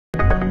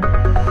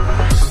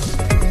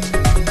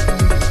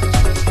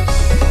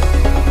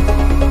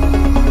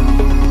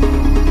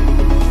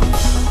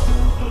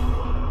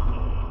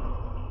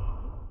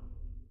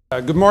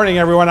Good morning,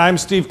 everyone. I'm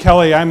Steve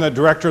Kelley. I'm the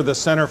director of the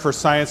Center for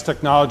Science,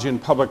 Technology,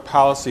 and Public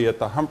Policy at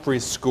the Humphrey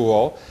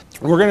School.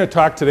 We're going to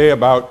talk today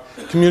about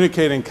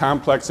communicating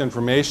complex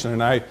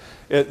information. And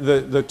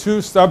the two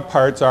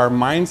subparts are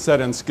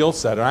mindset and skill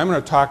set. And I'm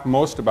going to talk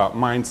most about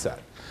mindset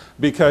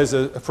because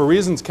for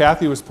reasons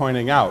Kathy was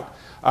pointing out,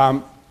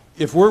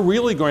 if we're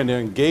really going to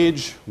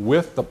engage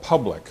with the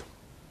public,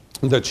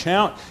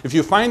 if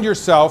you find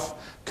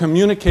yourself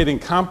communicating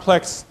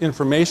complex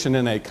information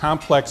in a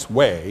complex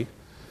way,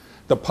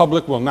 the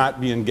public will not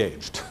be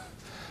engaged.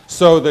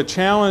 So the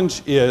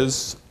challenge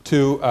is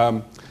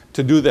to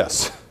do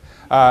this.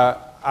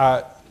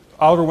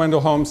 Oliver Wendell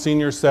Holmes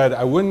Sr. said,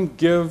 "I wouldn't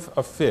give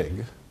a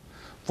fig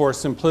for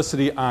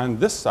simplicity on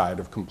this side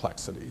of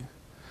complexity,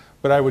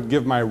 but I would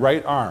give my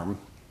right arm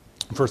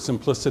for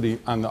simplicity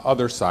on the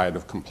other side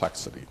of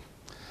complexity."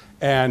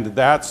 And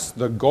that's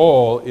the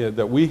goal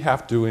that we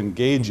have to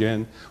engage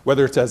in,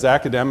 whether it's as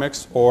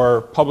academics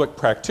or public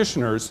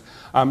practitioners,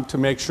 to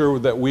make sure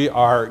that we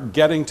are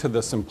getting to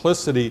the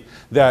simplicity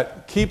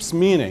that keeps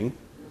meaning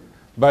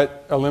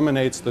but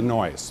eliminates the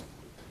noise.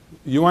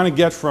 You want to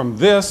get from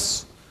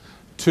this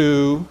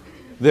to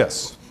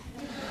this.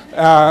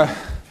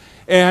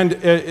 And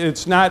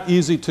it's not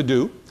easy to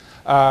do.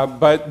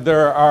 But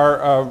there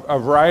are a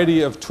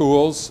variety of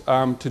tools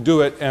to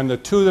do it, and the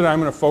two that I'm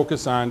going to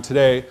focus on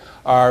today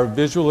are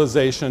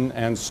visualization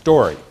and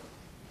story.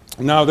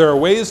 Now, there are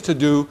ways to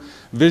do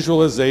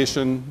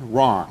visualization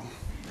wrong.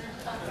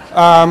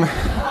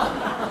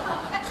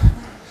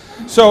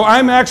 So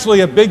I'm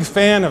actually a big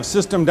fan of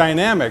system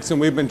dynamics, and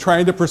we've been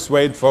trying to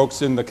persuade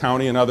folks in the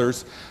county and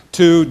others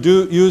to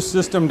use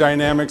system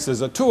dynamics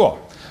as a tool.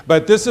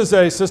 But this is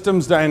a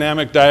systems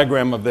dynamic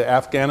diagram of the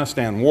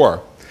Afghanistan War.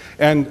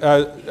 And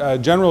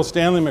General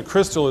Stanley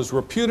McChrystal is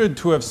reputed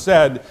to have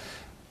said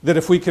that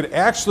if we could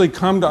actually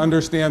come to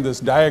understand this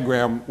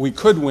diagram, we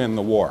could win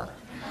the war.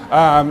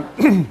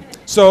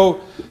 So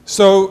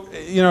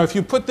you know, if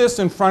you put this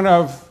in front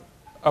of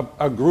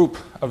a group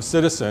of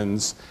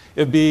citizens,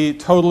 it'd be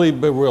totally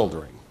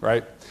bewildering,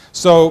 right?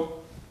 So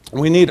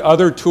we need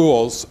other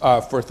tools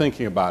for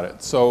thinking about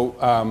it. So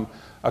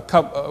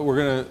we're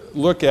going to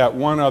look at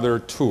one other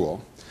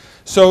tool.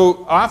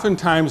 So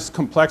oftentimes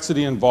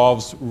complexity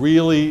involves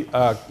really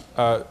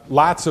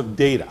lots of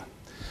data.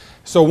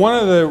 So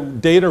one of the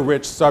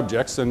data-rich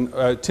subjects, and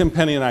Tim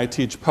Penny and I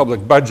teach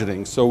public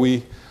budgeting, so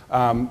we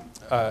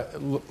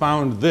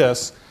found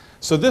this.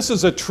 So this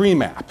is a tree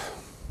map.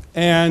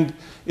 And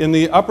in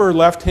the upper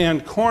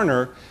left-hand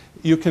corner,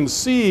 you can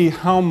see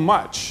how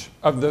much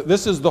of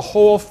this is the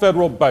whole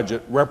federal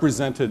budget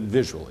represented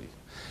visually.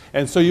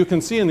 And so you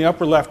can see in the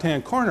upper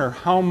left-hand corner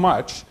how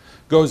much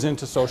goes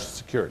into Social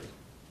Security.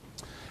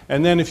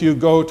 And then if you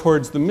go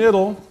towards the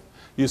middle,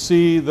 you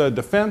see the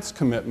defense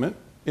commitment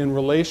in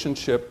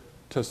relationship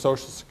to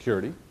Social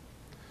Security.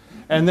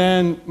 And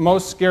then,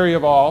 most scary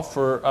of all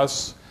for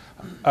us,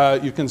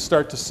 you can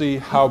start to see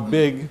how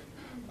big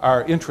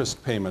our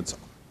interest payments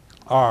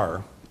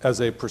are as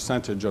a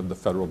percentage of the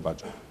federal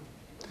budget.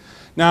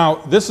 Now,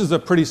 this is a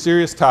pretty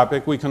serious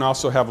topic. We can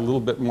also have a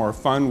little bit more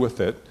fun with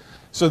it.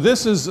 So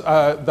this is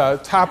the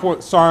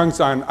top songs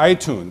on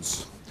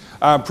iTunes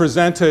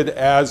presented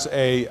as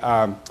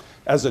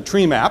a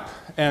tree map.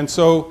 And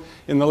so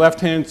in the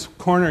left-hand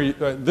corner,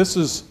 this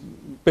is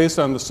based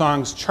on the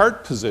song's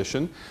chart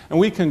position. And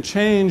we can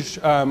change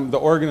the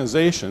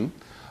organization.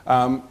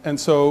 And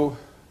so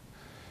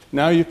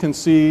now you can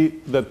see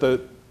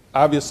that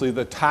obviously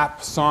the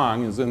top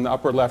song is in the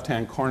upper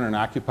left-hand corner and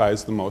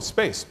occupies the most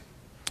space.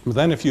 But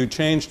then if you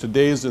change to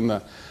days in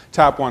the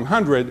top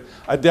 100,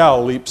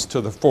 Adele leaps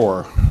to the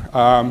fore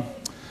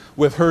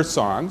with her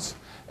songs.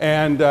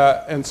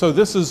 And so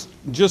this is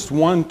just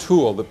one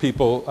tool that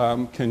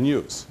people can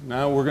use.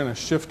 Now we're going to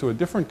shift to a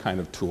different kind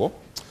of tool.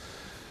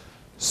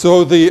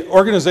 So the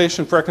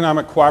Organization for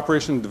Economic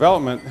Cooperation and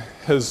Development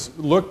has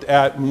looked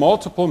at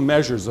multiple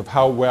measures of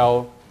how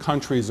well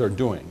countries are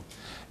doing.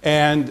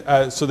 And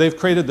so they've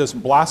created this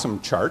blossom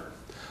chart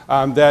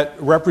that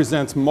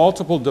represents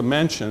multiple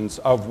dimensions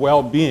of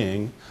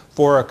well-being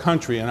for a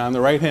country. And on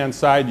the right-hand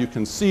side, you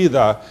can see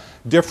the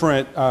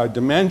different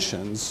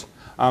dimensions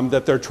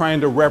that they're trying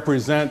to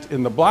represent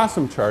in the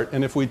blossom chart.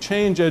 And if we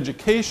change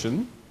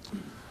education,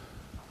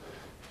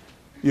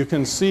 you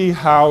can see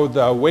how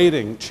the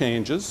weighting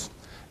changes.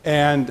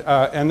 And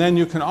then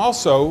you can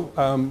also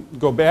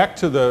go back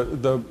to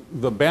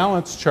the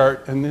balance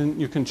chart, and then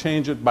you can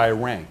change it by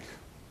rank.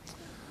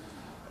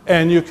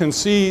 And you can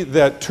see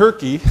that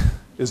Turkey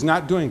is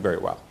not doing very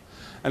well.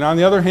 And on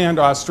the other hand,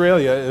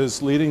 Australia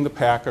is leading the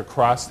pack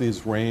across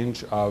these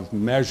range of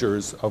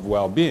measures of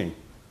well-being.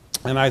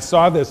 And I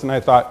saw this and I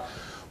thought,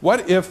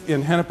 what if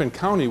in Hennepin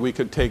County we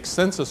could take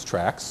census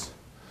tracts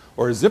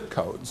or zip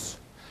codes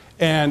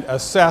and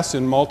assess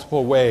in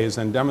multiple ways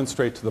and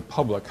demonstrate to the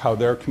public how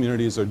their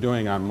communities are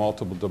doing on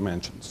multiple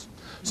dimensions?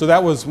 So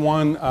that was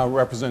one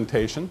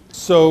representation.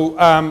 So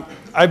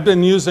I've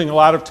been using a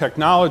lot of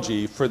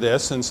technology for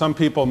this, and some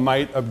people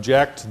might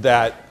object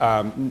that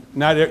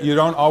you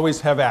don't always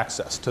have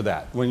access to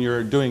that when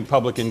you're doing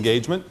public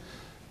engagement.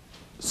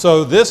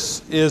 So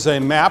this is a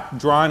map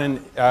drawn in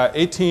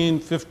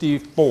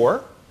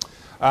 1854.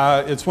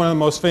 It's one of the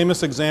most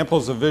famous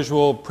examples of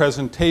visual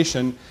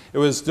presentation. It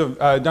was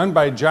done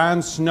by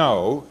John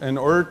Snow in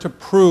order to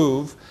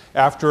prove,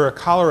 after a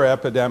cholera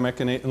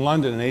epidemic in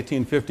London in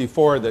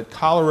 1854, that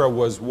cholera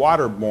was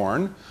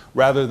waterborne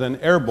rather than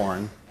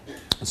airborne.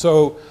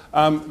 So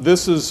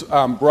this is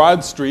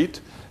Broad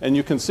Street, and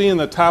you can see in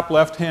the top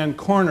left-hand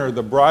corner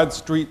the Broad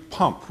Street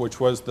pump, which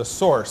was the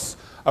source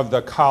of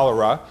the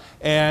cholera.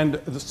 And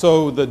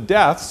so the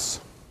deaths,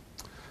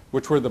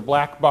 which were the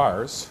black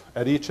bars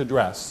at each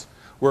address,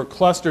 were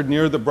clustered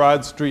near the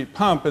Broad Street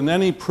pump. And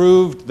then he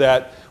proved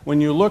that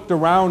when you looked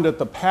around at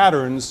the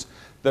patterns,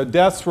 the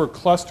deaths were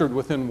clustered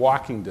within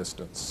walking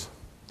distance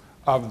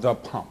of the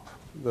pump,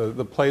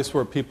 the place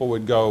where people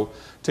would go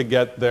to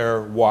get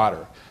their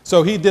water.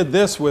 So he did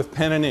this with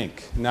pen and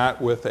ink,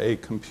 not with a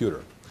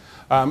computer.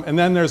 And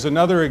then there's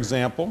another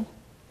example.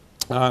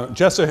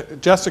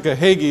 Jessica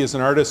Hagee is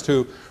an artist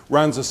who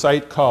runs a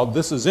site called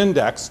This Is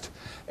Indexed,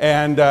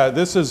 and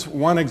this is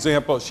one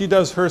example. She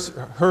does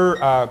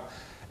her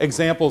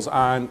examples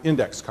on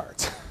index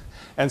cards.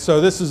 And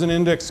so this is an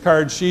index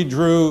card she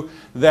drew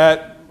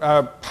that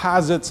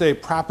posits a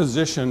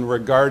proposition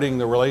regarding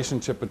the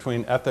relationship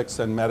between ethics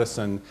and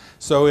medicine.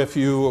 So if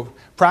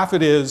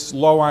profit is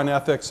low on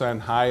ethics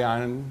and high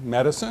on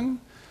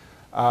medicine,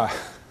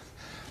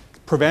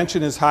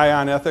 prevention is high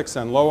on ethics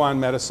and low on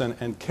medicine,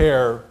 and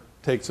care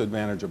takes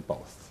advantage of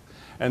both.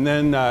 And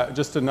then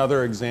just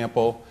another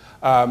example.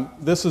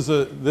 This is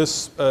a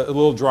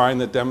little drawing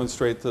that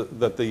demonstrates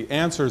that the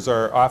answers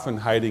are often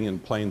hiding in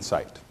plain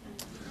sight.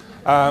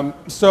 There are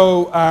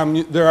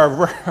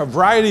a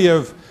variety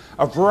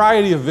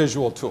of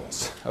visual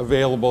tools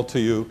available to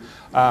you,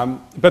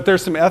 but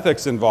there's some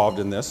ethics involved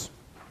in this.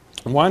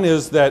 One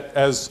is that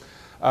as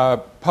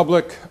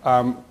public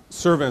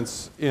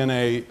servants in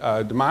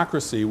a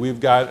democracy, we've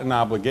got an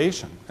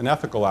obligation, an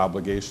ethical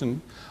obligation,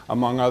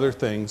 among other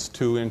things,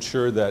 to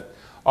ensure that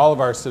all of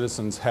our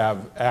citizens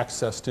have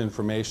access to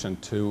information,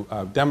 to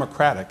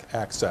democratic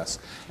access.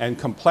 And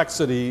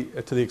complexity,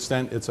 to the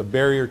extent it's a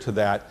barrier to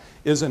that,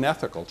 is an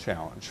ethical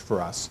challenge for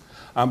us.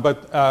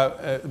 But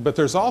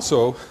there's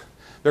some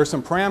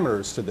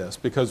parameters to this,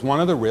 because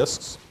one of the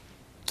risks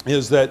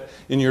is that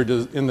in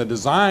the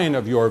design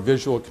of your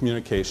visual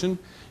communication,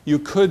 you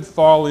could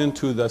fall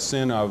into the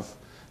sin of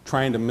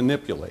trying to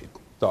manipulate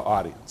the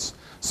audience.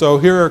 So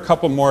here are a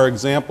couple more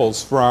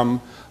examples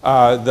from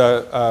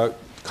the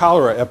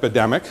cholera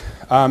epidemic.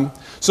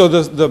 So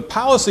the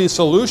policy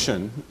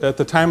solution at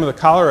the time of the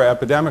cholera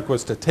epidemic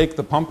was to take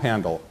the pump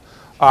handle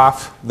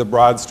off the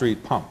Broad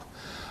Street pump.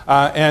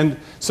 And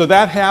so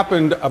that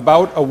happened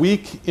about a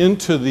week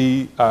into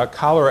the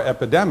cholera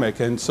epidemic.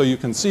 And so you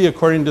can see,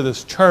 according to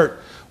this chart,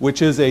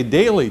 which is a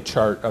daily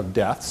chart of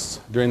deaths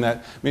during that.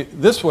 I mean,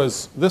 this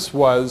was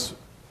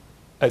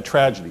a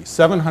tragedy,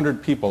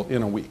 700 people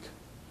in a week.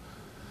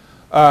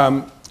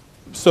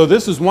 So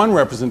this is one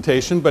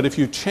representation, but if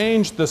you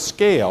change the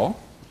scale,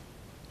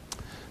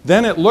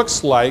 then it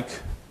looks like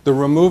the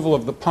removal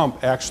of the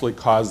pump actually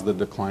caused the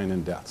decline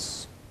in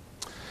deaths.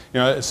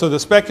 So the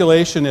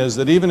speculation is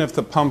that even if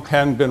the pump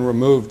hadn't been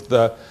removed,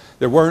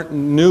 there weren't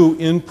new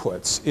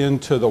inputs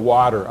into the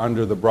water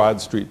under the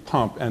Broad Street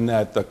pump, and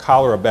that the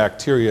cholera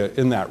bacteria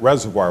in that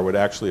reservoir would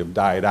actually have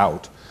died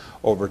out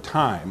over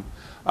time.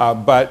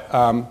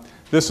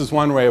 This is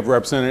one way of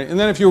representing it. And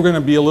then if you were going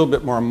to be a little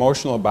bit more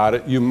emotional about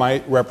it, you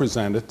might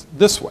represent it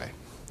this way.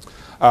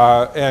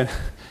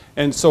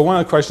 And so one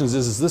of the questions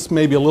is this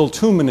maybe a little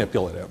too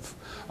manipulative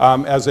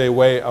as a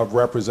way of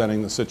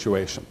representing the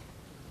situation?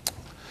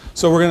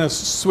 So we're going to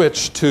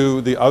switch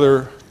to the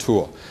other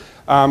tool.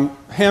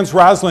 Hans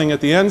Rosling at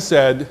the end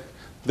said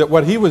that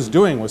what he was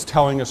doing was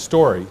telling a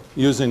story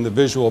using the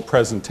visual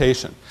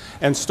presentation.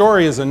 And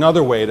story is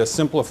another way to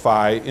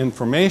simplify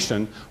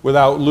information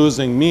without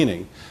losing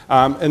meaning.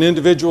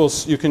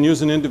 You can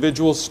use an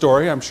individual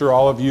story. I'm sure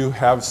all of you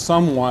have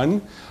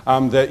someone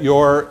that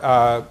you're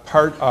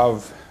part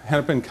of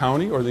Hennepin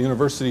County or the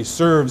university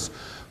serves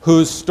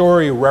whose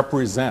story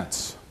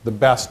represents the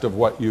best of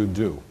what you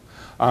do.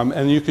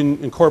 And you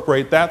can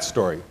incorporate that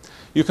story.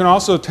 You can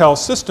also tell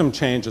system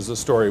change as a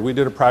story. We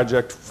did a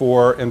project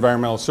for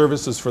environmental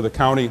services for the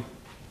county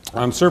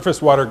on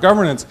surface water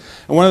governance,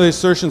 and one of the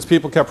assertions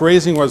people kept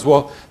raising was,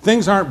 well,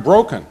 things aren't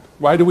broken.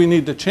 Why do we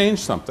need to change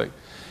something?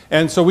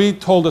 And so we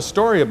told a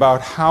story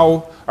about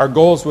how our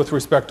goals with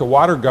respect to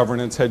water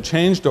governance had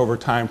changed over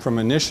time, from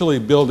initially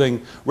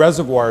building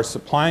reservoirs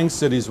supplying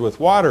cities with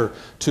water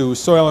to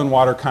soil and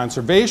water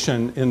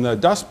conservation in the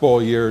Dust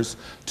Bowl years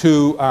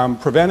to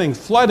preventing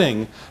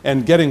flooding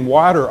and getting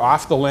water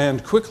off the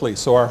land quickly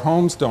so our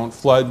homes don't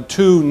flood,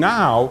 to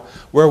now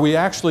where we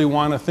actually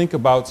want to think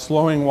about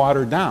slowing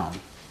water down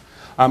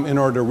in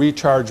order to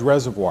recharge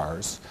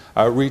reservoirs,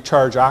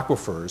 recharge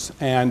aquifers,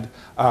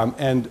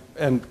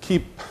 and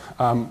keep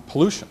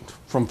pollution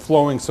from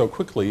flowing so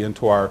quickly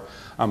into our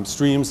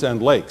streams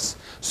and lakes.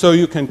 So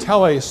you can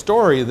tell a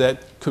story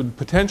that could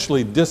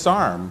potentially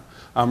disarm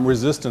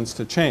resistance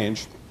to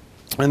change.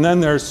 And then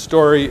there's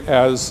story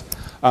as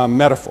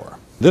metaphor.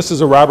 This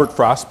is a Robert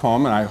Frost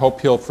poem, and I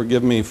hope he'll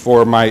forgive me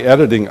for my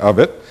editing of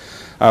it,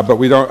 but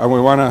we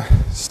want to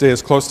stay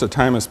as close to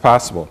time as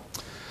possible.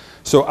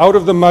 So out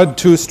of the mud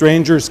 2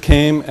 strangers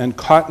came and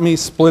caught me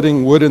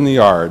splitting wood in the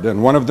yard,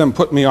 and one of them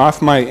put me off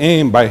my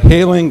aim by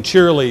hailing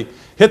cheerily,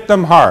 "Hit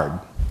them hard."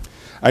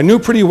 I knew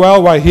pretty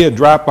well why he had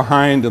dropped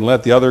behind and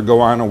let the other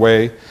go on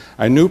away.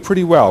 I knew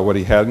pretty well what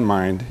he had in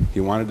mind. He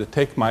wanted to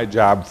take my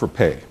job for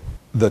pay.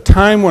 The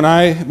time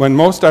when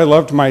most I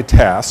loved my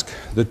task,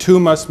 the 2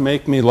 must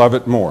make me love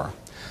it more.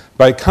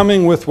 By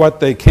coming with what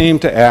they came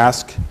to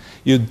ask,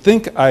 you'd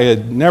think I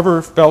had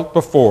never felt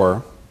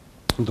before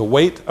the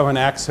weight of an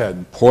axe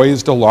head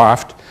poised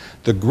aloft,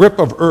 the grip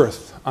of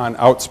earth on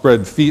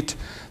outspread feet,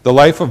 the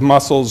life of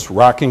muscles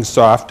rocking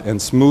soft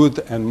and smooth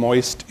and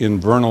moist in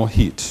vernal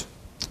heat.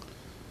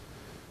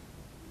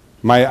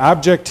 My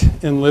object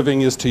in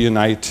living is to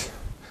unite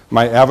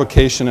my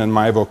avocation and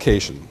my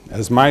vocation,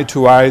 as my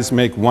 2 eyes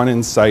make one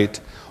in sight,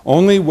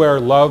 only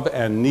where love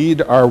and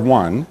need are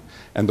one,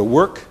 and the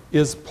work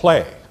is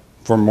play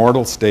for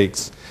mortal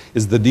stakes,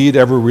 is the deed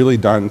ever really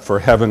done for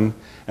heaven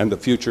and the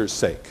future's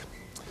sake.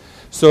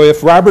 So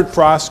if Robert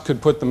Frost could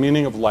put the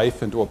meaning of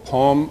life into a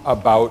poem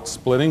about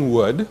splitting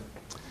wood,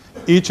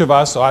 each of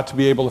us ought to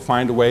be able to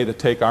find a way to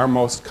take our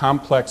most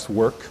complex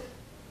work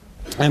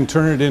and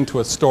turn it into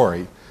a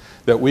story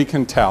that we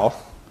can tell,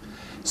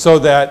 so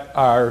that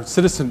our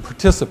citizen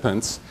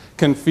participants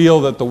can feel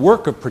that the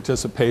work of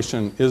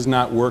participation is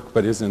not work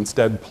but is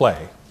instead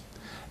play,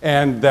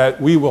 and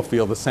that we will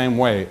feel the same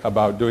way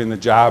about doing the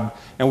job,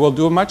 and we'll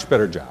do a much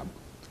better job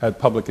at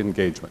public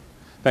engagement.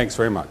 Thanks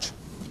very much.